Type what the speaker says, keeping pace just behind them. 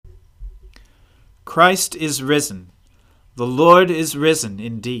Christ is risen. The Lord is risen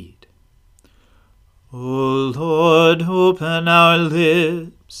indeed. O Lord, open our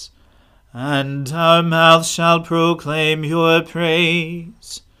lips, and our mouth shall proclaim your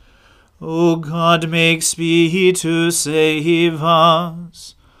praise. O God, make speed to save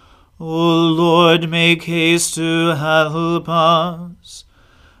us. O Lord, make haste to help us.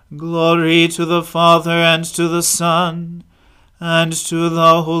 Glory to the Father, and to the Son, and to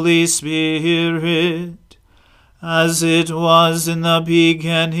the Holy Spirit, as it was in the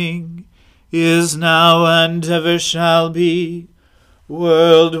beginning, is now, and ever shall be,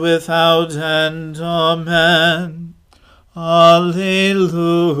 world without end. Amen. Alleluia.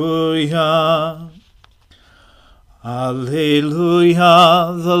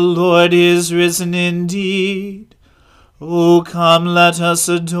 Alleluia. The Lord is risen indeed. O come, let us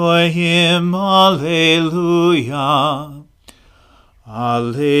adore him. Alleluia.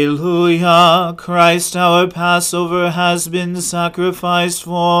 Alleluia. Christ our Passover has been sacrificed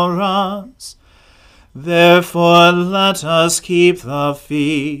for us. Therefore let us keep the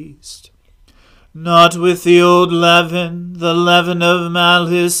feast. Not with the old leaven, the leaven of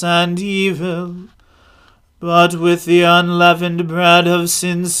malice and evil, but with the unleavened bread of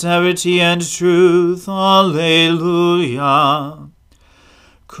sincerity and truth. Alleluia.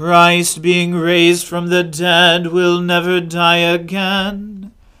 Christ, being raised from the dead, will never die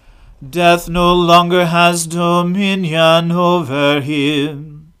again. Death no longer has dominion over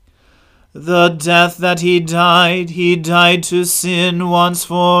him. The death that he died to sin once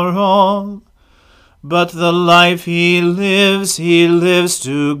for all. But the life he lives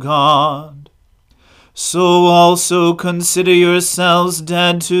to God. So also consider yourselves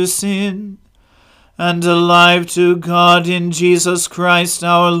dead to sin, and alive to God in Jesus Christ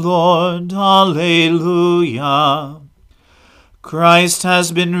our Lord. Alleluia. Christ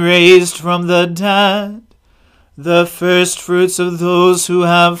has been raised from the dead, the firstfruits of those who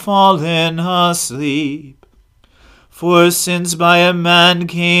have fallen asleep. For since by a man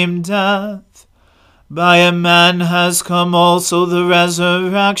came death, by a man has come also the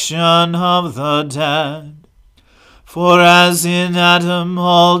resurrection of the dead. For as in Adam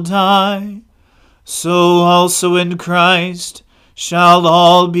all die, so also in Christ shall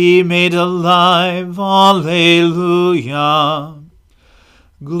all be made alive. Alleluia.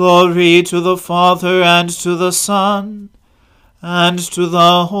 Glory to the Father, and to the Son, and to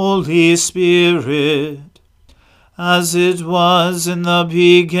the Holy Spirit, as it was in the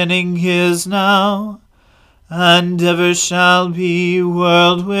beginning, is now, and ever shall be,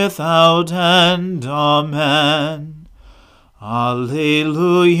 world without end. Amen.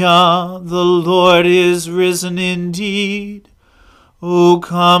 Alleluia. The Lord is risen indeed. O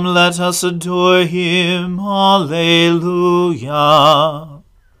come, let us adore him. Alleluia.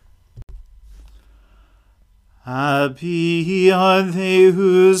 Happy are they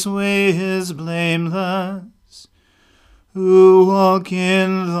whose way is blameless, who walk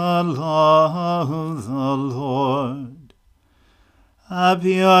in the law of the Lord.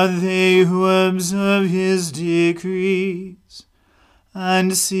 Happy are they who observe his decrees,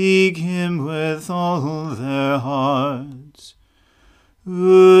 and seek him with all their hearts,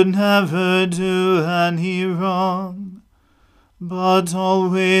 who never do any wrong, but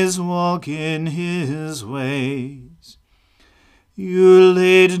always walk in his ways. You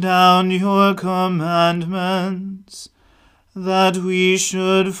laid down your commandments, that we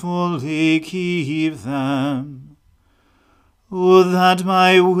should fully keep them. O that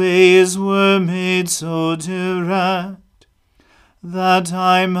my ways were made so direct, that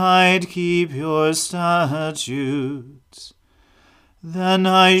I might keep your statutes. Then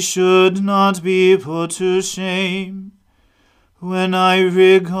I should not be put to shame, when I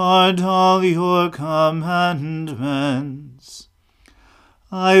regard all your commandments.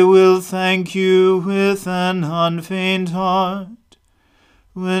 I will thank you with an unfeigned heart,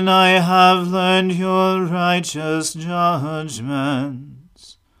 when I have learned your righteous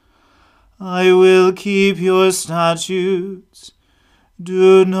judgments. I will keep your statutes.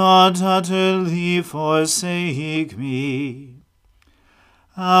 Do not utterly forsake me.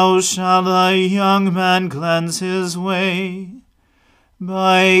 How shall a young man cleanse his way?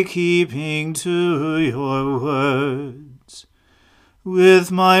 By keeping to your word.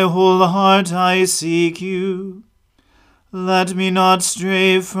 With my whole heart I seek you. Let me not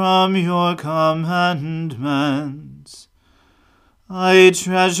stray from your commandments. I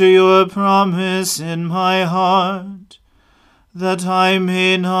treasure your promise in my heart, that I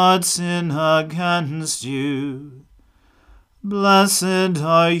may not sin against you. Blessed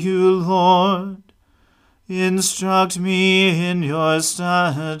are you, Lord. Instruct me in your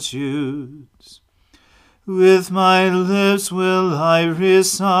statutes. With my lips will I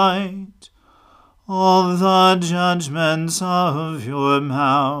recite all the judgments of your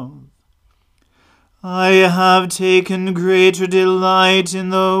mouth. I have taken greater delight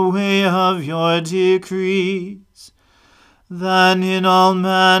in the way of your decrees than in all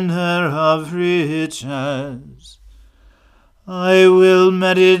manner of riches. I will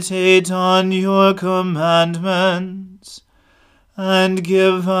meditate on your commandments and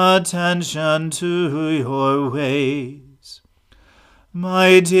give attention to your ways.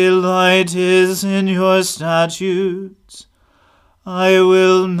 My delight is in your statutes. I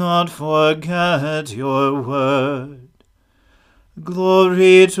will not forget your word.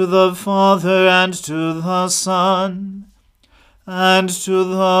 Glory to the Father and to the Son and to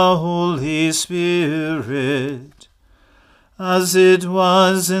the Holy Spirit, as it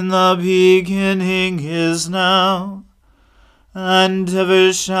was in the beginning, is now, and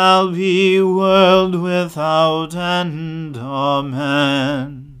ever shall be, world without end.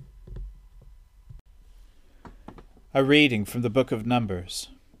 Amen. A reading from the book of Numbers.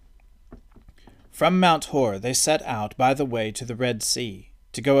 From Mount Hor they set out by the way to the Red Sea,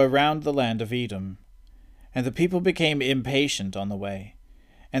 to go around the land of Edom. And the people became impatient on the way.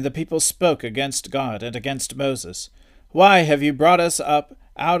 And the people spoke against God and against Moses. Why have you brought us up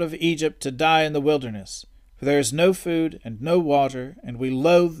out of Egypt to die in the wilderness? For there is no food and no water, and we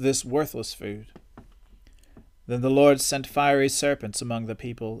loathe this worthless food. Then the Lord sent fiery serpents among the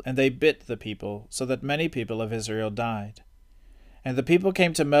people, and they bit the people, so that many people of Israel died. And the people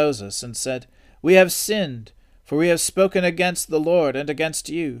came to Moses and said, We have sinned, for we have spoken against the Lord and against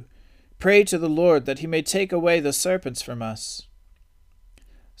you. Pray to the Lord that he may take away the serpents from us.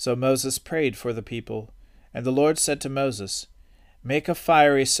 So Moses prayed for the people, and the Lord said to Moses, Make a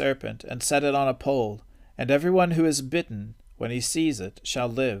fiery serpent, and set it on a pole, and everyone who is bitten, when he sees it, shall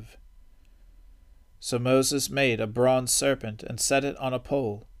live. So Moses made a bronze serpent, and set it on a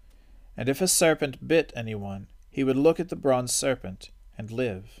pole. And if a serpent bit anyone, he would look at the bronze serpent, and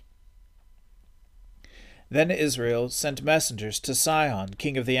live. Then Israel sent messengers to Sihon,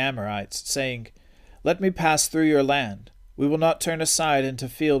 king of the Amorites, saying, Let me pass through your land. We will not turn aside into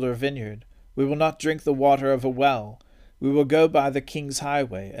field or vineyard. We will not drink the water of a well. We will go by the king's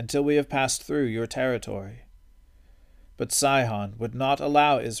highway until we have passed through your territory. But Sihon would not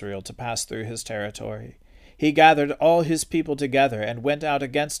allow Israel to pass through his territory. He gathered all his people together and went out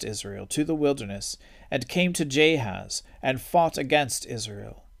against Israel to the wilderness, and came to Jahaz, and fought against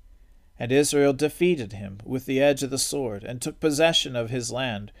Israel. And Israel defeated him with the edge of the sword, and took possession of his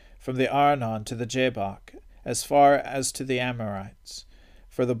land from the Arnon to the Jabbok, as far as to the Amorites,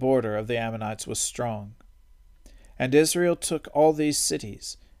 for the border of the Ammonites was strong. And Israel took all these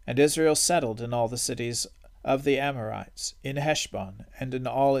cities, and Israel settled in all the cities of the Amorites, in Heshbon, and in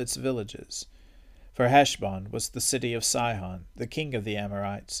all its villages. For Heshbon was the city of Sihon, the king of the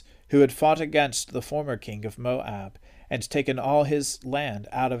Amorites, who had fought against the former king of Moab, and taken all his land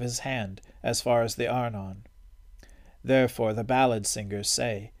out of his hand, as far as the Arnon. Therefore the ballad singers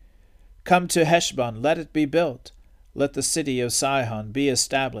say, Come to Heshbon, let it be built. Let the city of Sihon be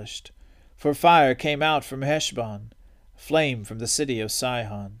established. For fire came out from Heshbon, flame from the city of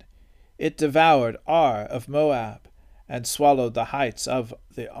Sihon. It devoured Ar of Moab, and swallowed the heights of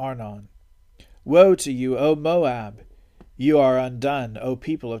the Arnon. Woe to you, O Moab! You are undone, O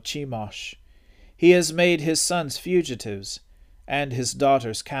people of Chemosh! He has made his sons fugitives, and his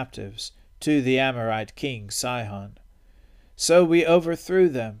daughters captives, to the Amorite king Sihon. So we overthrew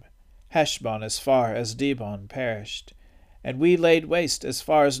them. Heshbon as far as Dibon perished, and we laid waste as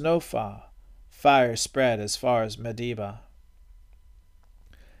far as Nophah. Fire spread as far as Medeba.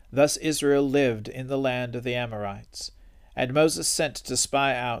 Thus Israel lived in the land of the Amorites, and Moses sent to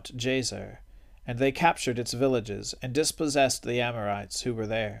spy out Jazer, and they captured its villages, and dispossessed the Amorites who were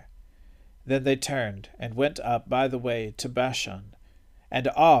there. Then they turned, and went up by the way to Bashan, and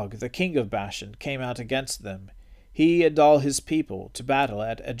Og, the king of Bashan, came out against them, he and all his people, to battle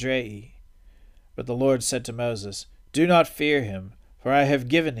at Edrei. But the Lord said to Moses, Do not fear him, for I have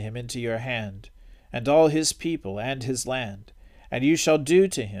given him into your hand, and all his people and his land, and you shall do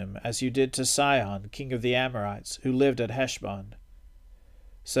to him as you did to Sihon, king of the Amorites, who lived at Heshbon.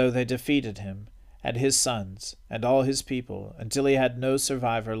 So they defeated him, and his sons, and all his people, until he had no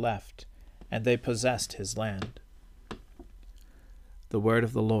survivor left, and they possessed his land. The word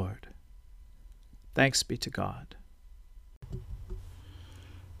of the Lord. Thanks be to God.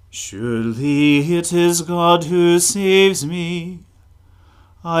 Surely it is God who saves me.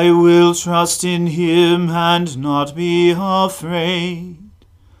 I will trust in him and not be afraid.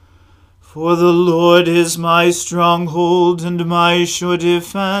 For the Lord is my stronghold and my sure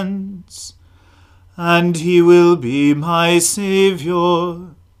defense, and he will be my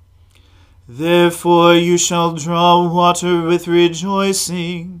Saviour. Therefore you shall draw water with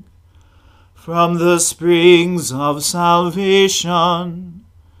rejoicing from the springs of salvation.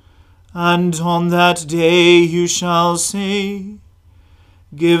 And on that day you shall say,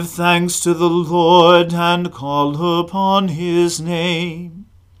 Give thanks to the Lord, and call upon his name.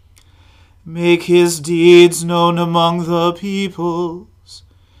 Make his deeds known among the peoples.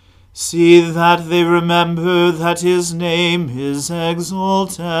 See that they remember that his name is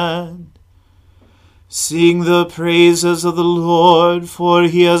exalted. Sing the praises of the Lord, for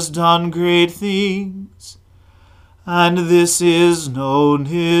he has done great things, and this is known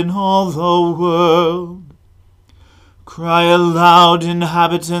in all the world. Cry aloud,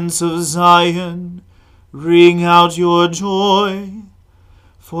 inhabitants of Zion, ring out your joy,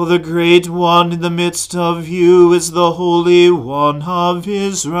 for the great one in the midst of you is the Holy One of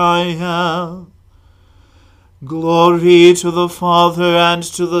Israel. Glory to the Father, and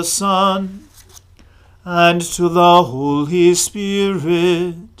to the Son, and to the Holy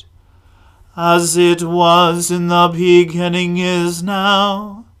Spirit, as it was in the beginning, is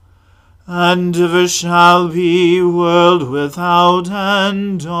now, and ever shall be, world without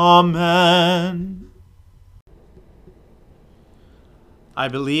end. Amen. I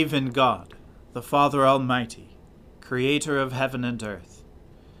believe in God, the Father Almighty, creator of heaven and earth.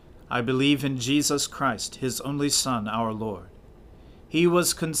 I believe in Jesus Christ, his only Son, our Lord. He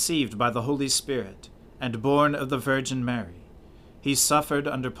was conceived by the Holy Spirit, and born of the Virgin Mary. He suffered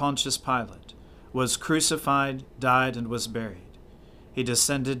under Pontius Pilate, was crucified, died, and was buried. He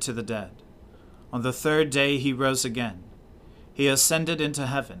descended to the dead. On the third day he rose again. He ascended into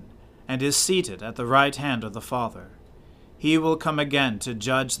heaven, and is seated at the right hand of the Father. He will come again to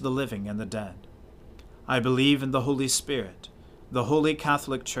judge the living and the dead. I believe in the Holy Spirit, the Holy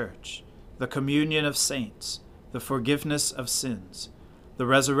Catholic Church, the communion of saints, the forgiveness of sins, the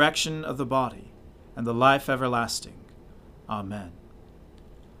resurrection of the body, and the life everlasting. Amen.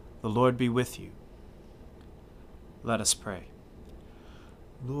 The Lord be with you. Let us pray.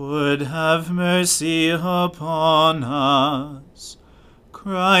 Lord, have mercy upon us.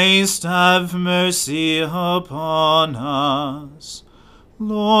 Christ, have mercy upon us.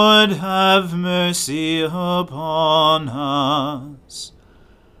 Lord, have mercy upon us.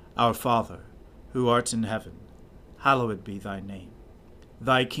 Our Father, who art in heaven, hallowed be thy name.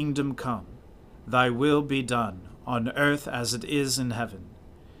 Thy kingdom come, thy will be done, on earth as it is in heaven.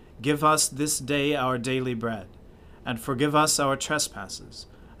 Give us this day our daily bread, and forgive us our trespasses,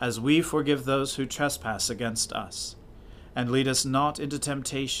 as we forgive those who trespass against us. And lead us not into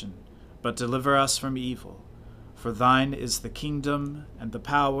temptation, but deliver us from evil. For thine is the kingdom, and the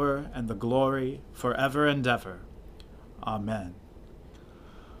power, and the glory, forever and ever. Amen.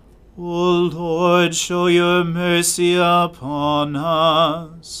 O Lord, show your mercy upon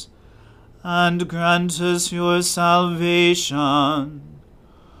us, and grant us your salvation.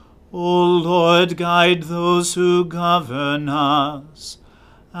 O Lord, guide those who govern us,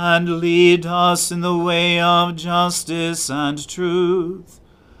 and lead us in the way of justice and truth.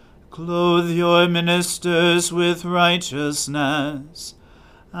 Clothe your ministers with righteousness,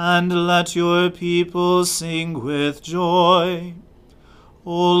 and let your people sing with joy.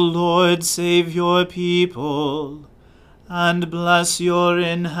 O Lord, save your people, and bless your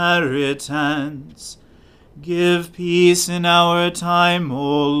inheritance. Give peace in our time,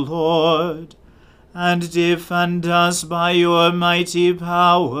 O Lord, and defend us by your mighty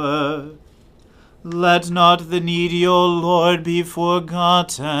power. Let not the needy, O Lord, be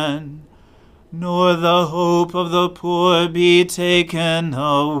forgotten, nor the hope of the poor be taken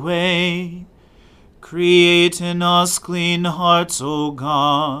away. Create in us clean hearts, O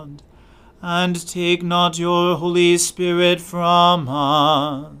God, and take not your Holy Spirit from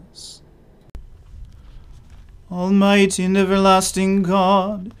us. Almighty and everlasting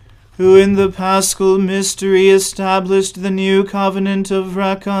God, who in the Paschal mystery established the new covenant of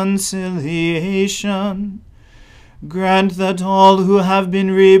reconciliation, grant that all who have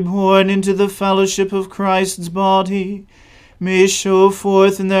been reborn into the fellowship of Christ's body may show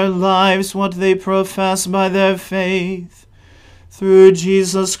forth in their lives what they profess by their faith. Through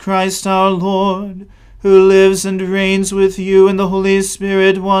Jesus Christ our Lord, who lives and reigns with you in the Holy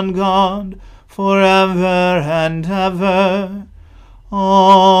Spirit, one God, forever and ever.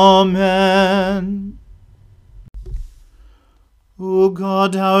 Amen. O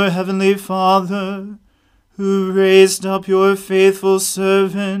God, our heavenly Father, who raised up your faithful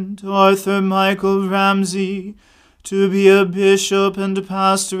servant, Arthur Michael Ramsay, to be a bishop and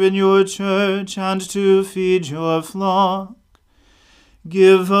pastor in your church and to feed your flock,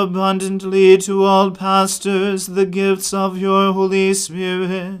 Give abundantly to all pastors the gifts of your Holy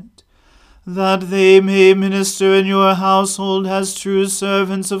Spirit, that they may minister in your household as true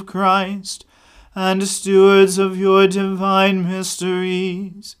servants of Christ and stewards of your divine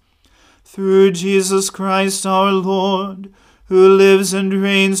mysteries. Through Jesus Christ our Lord, who lives and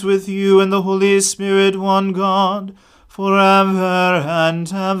reigns with you in the Holy Spirit, one God, forever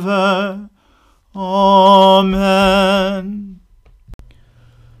and ever. Amen.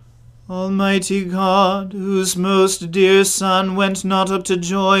 Almighty God, whose most dear Son went not up to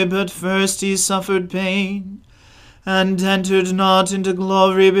joy, but first he suffered pain, and entered not into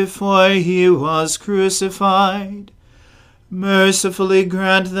glory before he was crucified, mercifully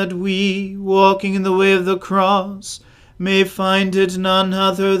grant that we, walking in the way of the cross, may find it none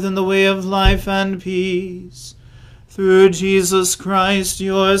other than the way of life and peace. Through Jesus Christ,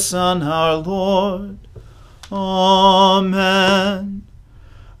 your Son, our Lord. Amen.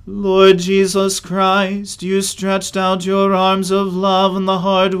 Lord Jesus Christ, you stretched out your arms of love on the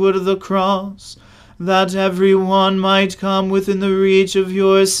hard wood of the cross, that every one might come within the reach of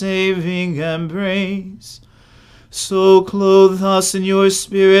your saving embrace. So clothe us in your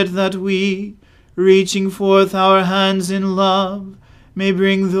Spirit that we, reaching forth our hands in love, may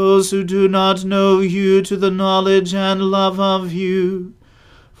bring those who do not know you to the knowledge and love of you,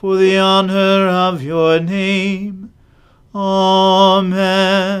 for the honor of your name.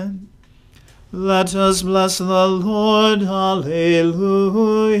 Amen. Let us bless the Lord. Alleluia.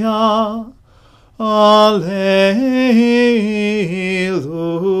 Alleluia.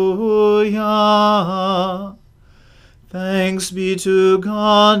 Thanks be to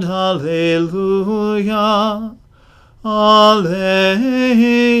God. Alleluia. Alleluia.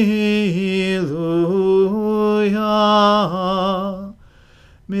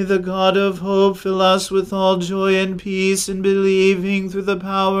 May the God of hope fill us with all joy and peace in believing through the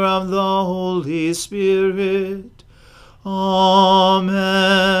power of the Holy Spirit. Amen.